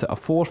formation to a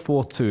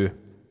 4-4-2,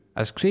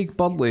 as Craig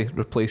Burley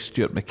replaced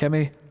Stuart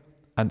McKimmie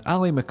and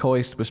Ali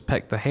McCoist was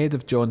picked ahead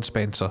of John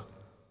Spencer.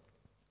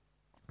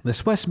 The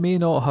Swiss may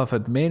not have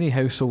had many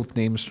household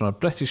names from a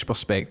British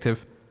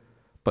perspective,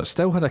 but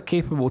still had a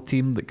capable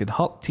team that could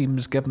hurt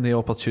teams given the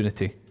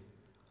opportunity.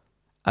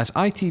 As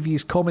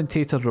ITV's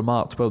commentator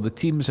remarked while the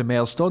teams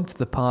emerged onto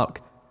the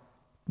park,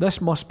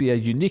 this must be a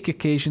unique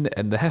occasion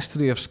in the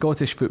history of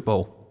Scottish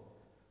football.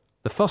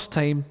 The first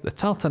time the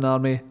Tartan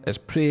Army is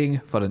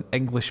praying for an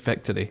English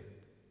victory.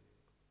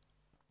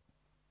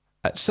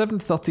 At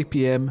 7:30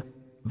 p.m,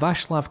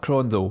 Václav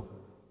Krondl,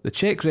 the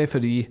Czech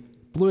referee,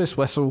 blew his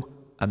whistle,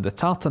 and the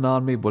Tartan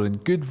Army were in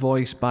good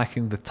voice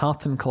backing the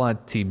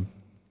tartan-clad team.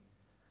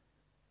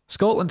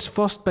 Scotland's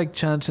first big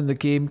chance in the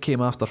game came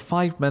after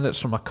 5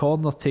 minutes from a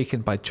corner taken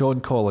by John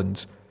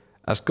Collins,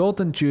 as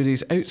Gordon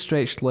Dury's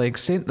outstretched leg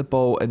sent the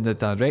ball in the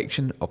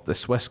direction of the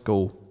Swiss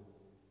goal.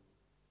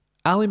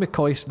 Ali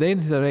McCoist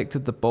then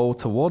directed the ball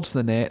towards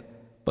the net,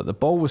 but the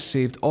ball was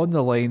saved on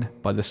the line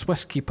by the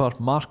Swiss keeper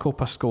Marco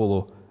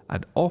Pascolo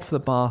and off the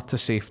bar to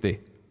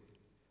safety.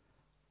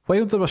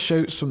 While there were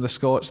shouts from the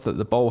Scots that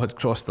the ball had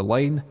crossed the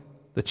line,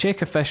 the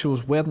Czech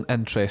officials weren't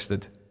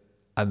interested,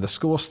 and the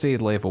score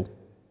stayed level.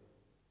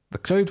 The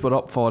crowd were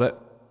up for it,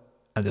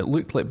 and it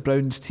looked like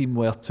Brown's team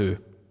were too.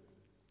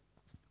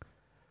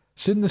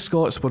 Soon the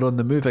Scots were on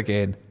the move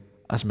again,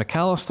 as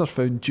McAllister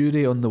found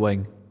Dury on the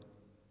wing.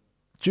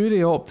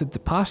 Dury opted to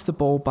pass the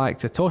ball back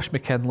to Tosh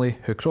McKinlay,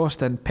 who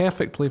crossed in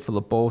perfectly for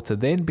the ball to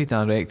then be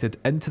directed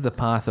into the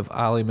path of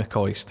Ali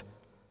McCoist.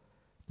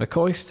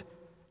 McCoist,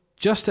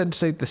 just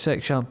inside the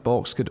 6-yard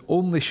box, could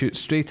only shoot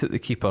straight at the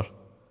keeper.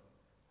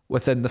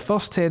 Within the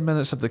first 10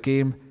 minutes of the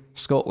game,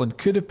 Scotland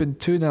could have been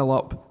 2-0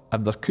 up,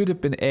 and there could have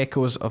been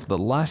echoes of the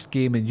last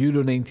game in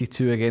Euro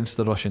 92 against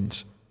the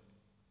Russians.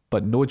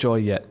 But no joy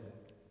yet.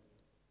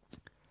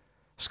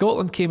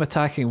 Scotland came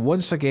attacking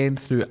once again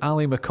through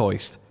Ali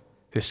McCoist,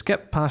 who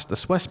skipped past the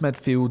Swiss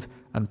midfield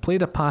and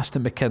played a pass to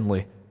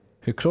McKinlay,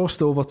 who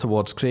crossed over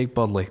towards Craig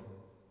Burley.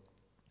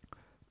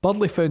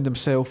 Burley found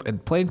himself in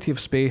plenty of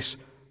space,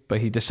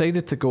 but he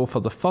decided to go for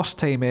the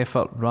first-time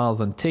effort rather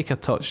than take a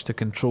touch to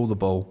control the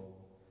ball.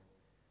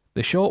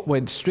 The shot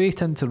went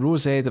straight into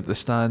Rose Ed of the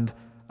stand,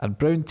 and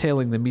Brown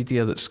telling the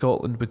media that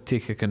Scotland would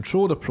take a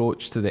controlled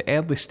approach to the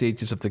early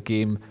stages of the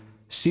game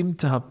seemed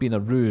to have been a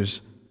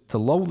ruse to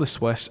lull the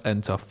Swiss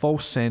into a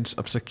false sense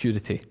of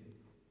security.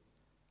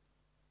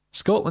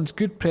 Scotland's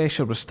good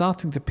pressure was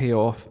starting to pay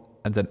off,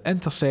 and an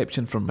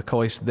interception from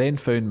McCoist then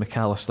found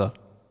McAllister.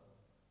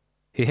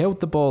 He held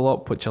the ball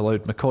up, which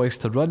allowed McCoist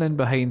to run in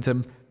behind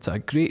him to a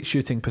great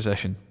shooting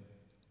position.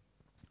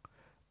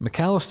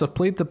 McAllister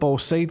played the ball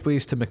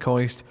sideways to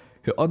McCoist,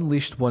 who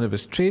unleashed one of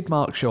his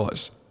trademark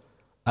shots,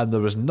 and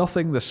there was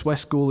nothing the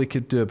Swiss goalie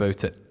could do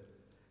about it.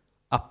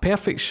 A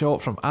perfect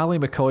shot from Ali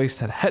McCoist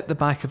had hit the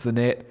back of the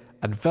net,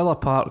 and Villa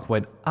Park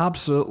went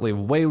absolutely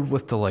wild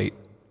with delight.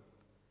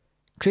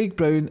 Craig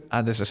Brown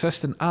and his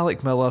assistant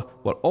Alec Miller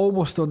were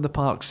almost on the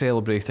park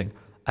celebrating,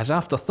 as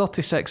after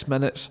 36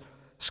 minutes,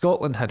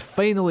 Scotland had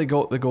finally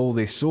got the goal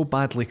they so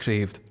badly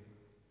craved.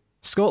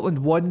 Scotland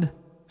won,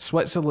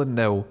 Switzerland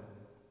 0,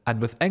 and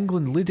with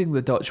England leading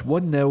the Dutch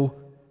 1-0,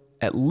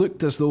 it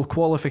looked as though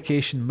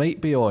qualification might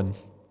be on.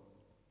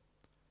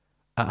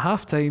 At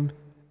half-time,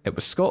 it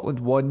was Scotland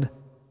 1,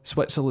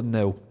 Switzerland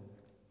 0,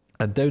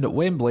 and down at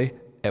Wembley,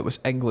 it was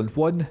England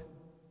 1,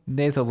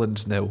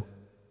 Netherlands 0.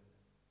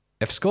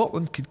 If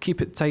Scotland could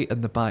keep it tight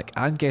in the back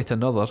and get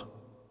another,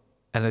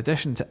 in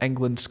addition to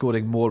England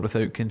scoring more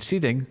without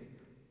conceding,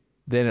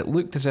 then it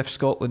looked as if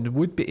Scotland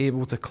would be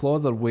able to claw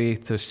their way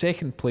to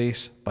second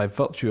place by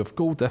virtue of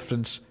goal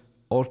difference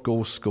or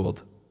goals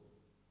scored.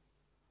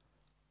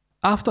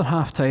 After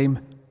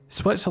half-time,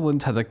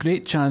 Switzerland had a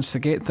great chance to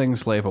get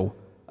things level,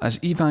 as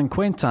Ivan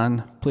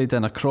Quentin played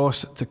in a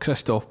cross to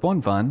Christophe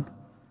Bonvan,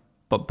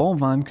 but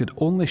Bonvan could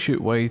only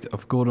shoot wide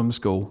of Gorham's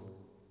goal.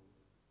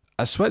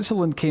 As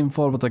Switzerland came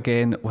forward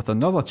again with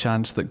another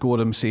chance that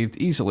Gorham saved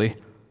easily,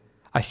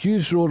 a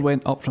huge roar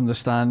went up from the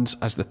stands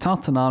as the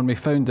Tartan Army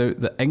found out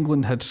that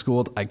England had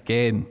scored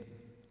again.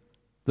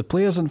 The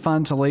players and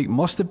fans alike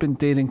must have been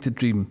daring to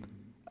dream,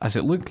 as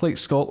it looked like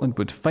Scotland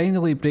would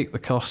finally break the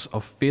curse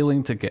of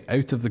failing to get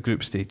out of the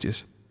group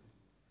stages.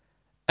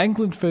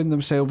 England found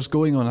themselves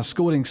going on a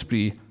scoring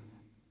spree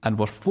and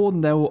were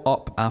 4-0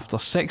 up after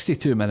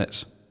 62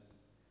 minutes.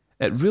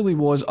 It really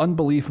was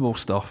unbelievable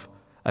stuff,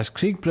 as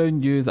Craig Brown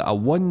knew that a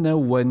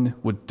 1-0 win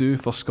would do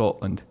for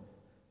Scotland.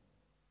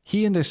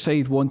 He and his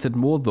side wanted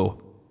more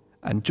though,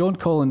 and John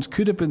Collins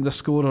could have been the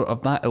scorer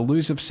of that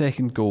elusive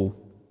second goal,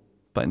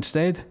 but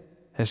instead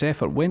his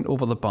effort went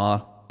over the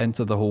bar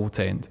into the Holt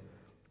End.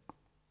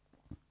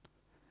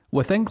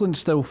 With England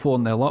still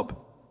 4-0 up,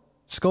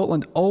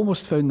 Scotland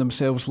almost found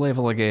themselves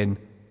level again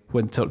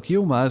when Turk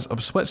Yilmaz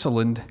of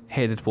Switzerland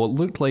headed what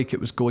looked like it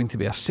was going to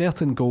be a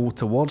certain goal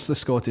towards the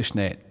Scottish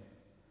net.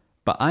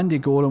 But Andy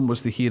Gorham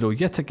was the hero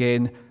yet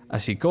again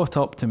as he got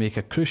up to make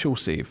a crucial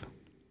save.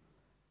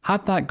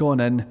 Had that gone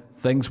in,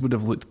 things would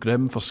have looked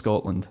grim for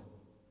Scotland.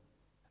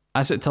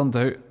 As it turned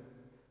out,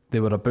 they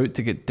were about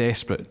to get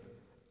desperate,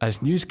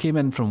 as news came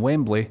in from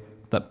Wembley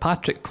that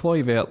Patrick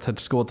Kluivert had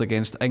scored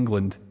against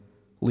England,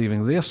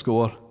 leaving their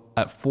score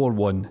at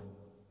 4-1.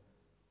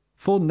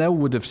 4-0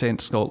 would have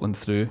sent Scotland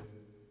through,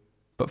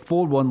 but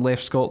 4-1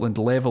 left Scotland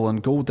level on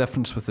goal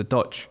difference with the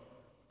Dutch,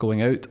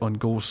 going out on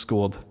goals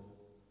scored.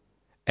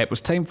 It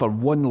was time for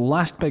one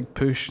last big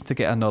push to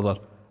get another,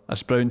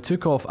 as Brown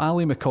took off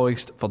Ali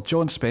McCoist for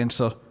John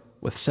Spencer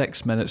with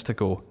 6 minutes to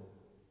go.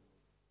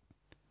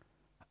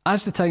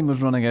 As the time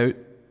was running out,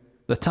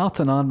 the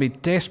Tartan Army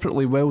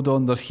desperately willed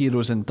on their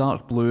heroes in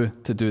dark blue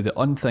to do the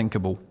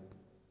unthinkable.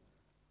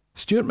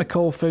 Stuart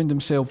McCall found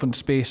himself in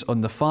space on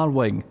the far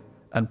wing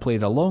and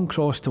played a long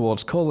cross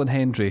towards Colin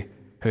Hendry,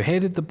 who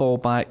headed the ball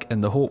back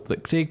in the hope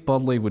that Craig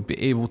Burley would be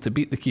able to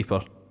beat the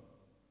keeper.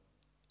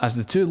 As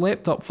the two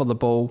leapt up for the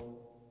ball,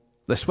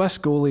 the Swiss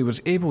goalie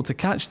was able to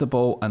catch the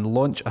ball and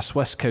launch a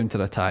Swiss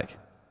counter-attack.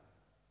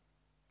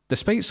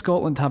 Despite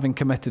Scotland having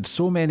committed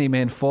so many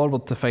men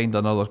forward to find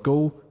another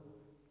goal,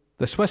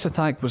 the Swiss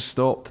attack was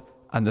stopped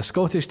and the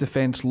Scottish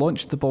defence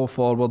launched the ball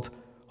forward,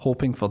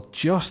 hoping for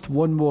just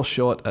one more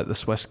shot at the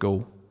Swiss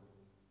goal.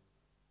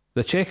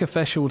 The Czech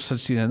officials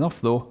had seen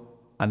enough though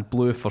and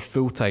blew for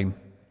full time.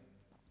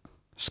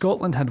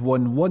 Scotland had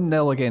won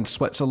 1-0 against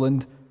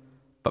Switzerland,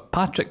 but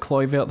Patrick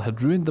Kluivert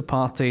had ruined the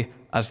party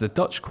as the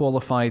Dutch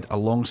qualified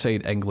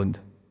alongside England.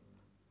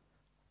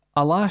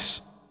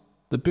 Alas,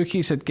 the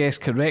bookies had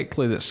guessed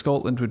correctly that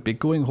Scotland would be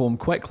going home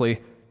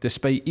quickly,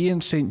 despite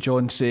Ian St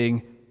John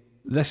saying,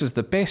 "This is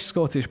the best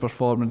Scottish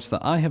performance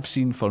that I have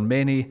seen for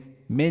many,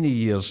 many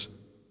years."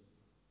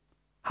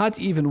 Had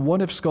even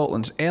one of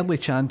Scotland's early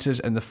chances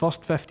in the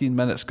first 15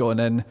 minutes gone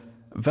in,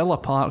 Villa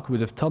Park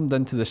would have turned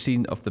into the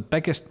scene of the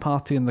biggest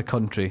party in the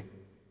country.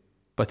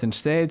 But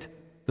instead,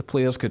 the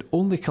players could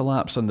only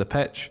collapse on the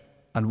pitch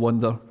and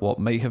wonder what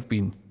might have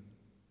been.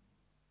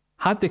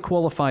 Had they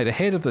qualified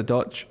ahead of the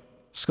Dutch,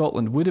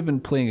 Scotland would have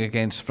been playing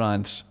against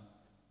France,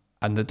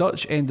 and the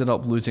Dutch ended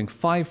up losing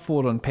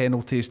 5-4 on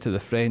penalties to the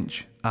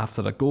French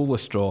after a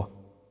goalless draw.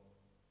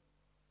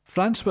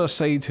 France were a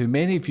side who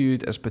many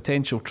viewed as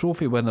potential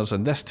trophy winners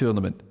in this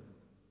tournament,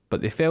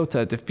 but they fell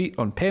to a defeat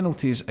on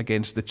penalties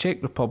against the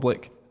Czech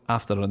Republic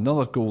after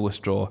another goalless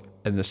draw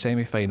in the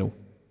semi-final.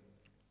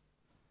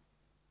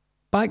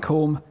 Back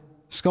home,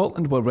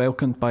 Scotland were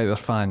welcomed by their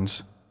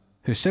fans,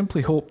 who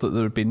simply hoped that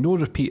there would be no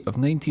repeat of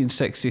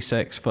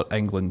 1966 for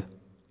England.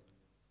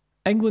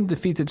 England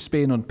defeated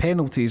Spain on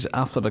penalties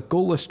after a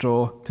goalless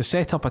draw to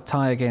set up a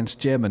tie against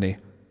Germany,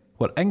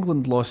 where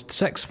England lost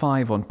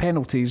 6-5 on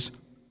penalties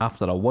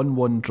after a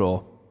 1-1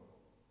 draw.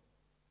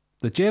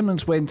 The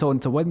Germans went on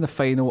to win the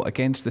final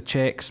against the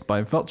Czechs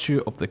by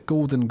virtue of the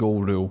golden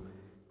goal rule,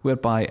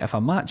 whereby if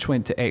a match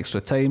went to extra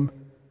time,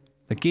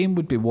 the game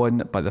would be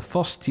won by the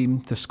first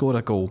team to score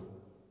a goal.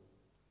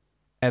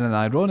 In an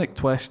ironic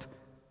twist,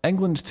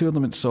 England's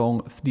tournament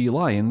song Three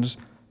Lions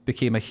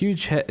became a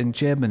huge hit in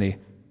Germany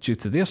due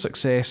to their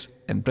success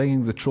in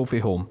bringing the trophy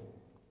home.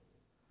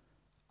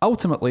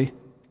 Ultimately,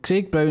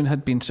 Craig Brown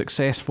had been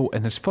successful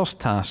in his first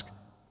task,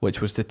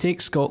 which was to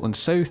take Scotland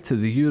south to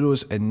the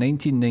Euros in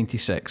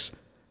 1996,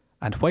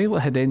 and while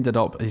it had ended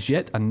up as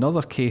yet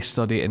another case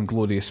study in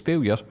glorious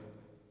failure,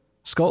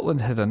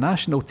 Scotland had a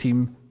national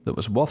team that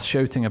was worth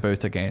shouting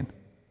about again.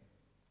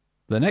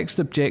 The next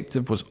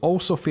objective was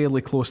also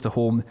fairly close to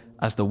home,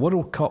 as the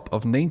World Cup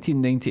of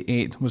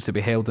 1998 was to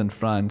be held in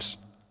France.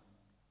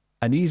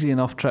 An easy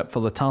enough trip for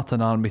the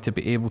Tartan Army to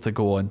be able to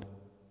go on.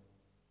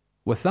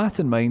 With that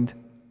in mind,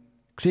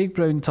 Craig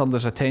Brown turned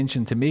his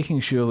attention to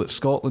making sure that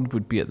Scotland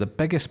would be at the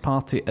biggest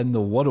party in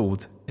the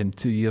world in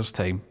 2 years'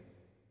 time.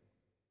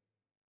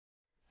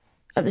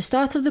 At the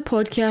start of the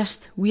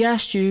podcast, we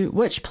asked you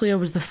which player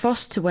was the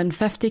first to win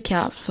 50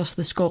 caps for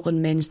the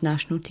Scotland men's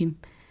national team.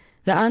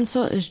 The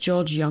answer is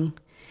George Young.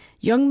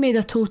 Young made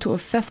a total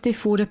of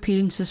 54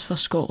 appearances for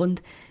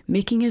Scotland,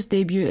 making his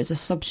debut as a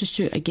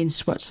substitute against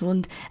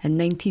Switzerland in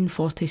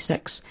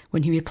 1946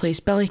 when he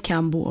replaced Billy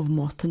Campbell of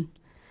Morton.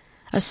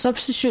 As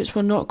substitutes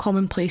were not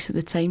commonplace at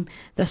the time,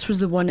 this was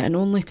the one and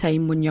only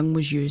time when Young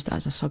was used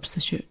as a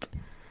substitute.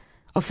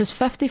 Of his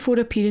 54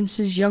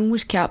 appearances, Young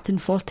was captain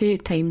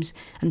 48 times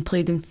and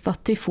played in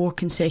 34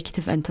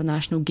 consecutive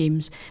international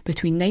games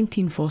between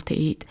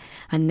 1948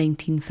 and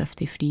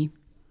 1953.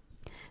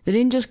 The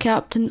Rangers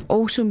captain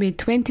also made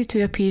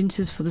 22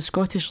 appearances for the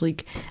Scottish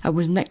League and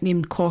was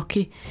nicknamed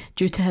Corky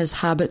due to his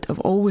habit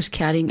of always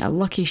carrying a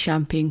lucky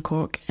champagne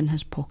cork in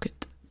his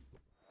pocket.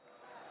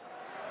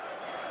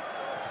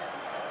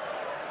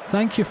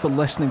 Thank you for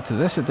listening to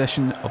this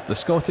edition of the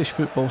Scottish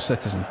Football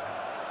Citizen.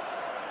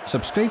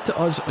 Subscribe to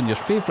us on your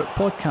favourite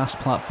podcast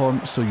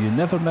platform so you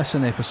never miss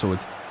an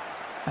episode.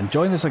 And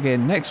join us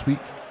again next week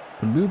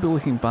when we'll be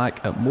looking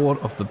back at more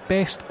of the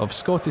best of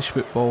Scottish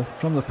football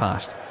from the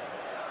past.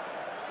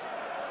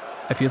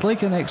 If you'd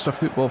like an extra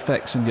football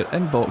fix in your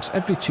inbox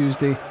every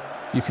Tuesday,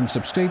 you can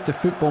subscribe to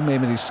Football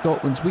Memories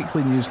Scotland's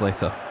weekly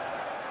newsletter,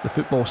 The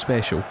Football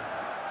Special,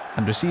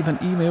 and receive an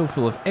email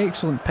full of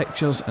excellent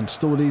pictures and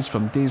stories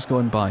from days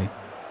gone by.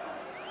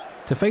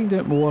 To find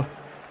out more,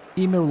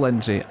 email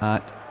Lindsay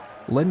at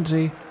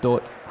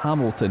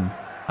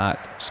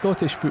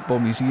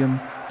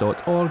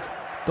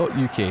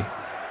lindsay.hamilton@scottishfootballmuseum.org.uk.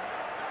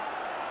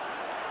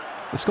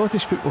 The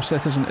Scottish Football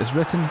Citizen is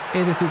written,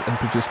 edited and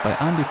produced by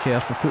Andy Kerr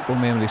for Football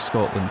Memories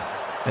Scotland,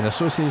 in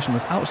association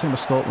with Alzheimer's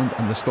Scotland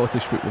and the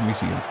Scottish Football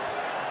Museum.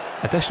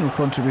 Additional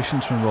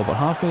contributions from Robert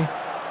Harvey,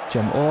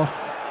 Jim Orr,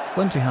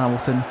 Lindsay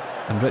Hamilton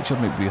and Richard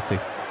McBrearty.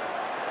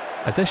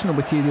 Additional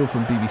material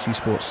from BBC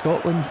Sports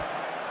Scotland,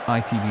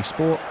 ITV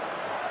Sport,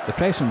 The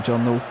Press and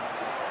Journal,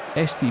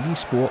 STV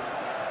Sport,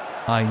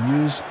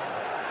 iNews,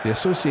 The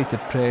Associated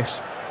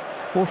Press,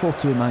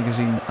 442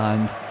 Magazine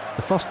and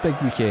The First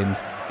Big Weekend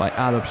by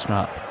Arab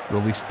Snap,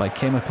 released by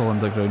Chemical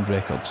Underground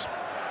Records.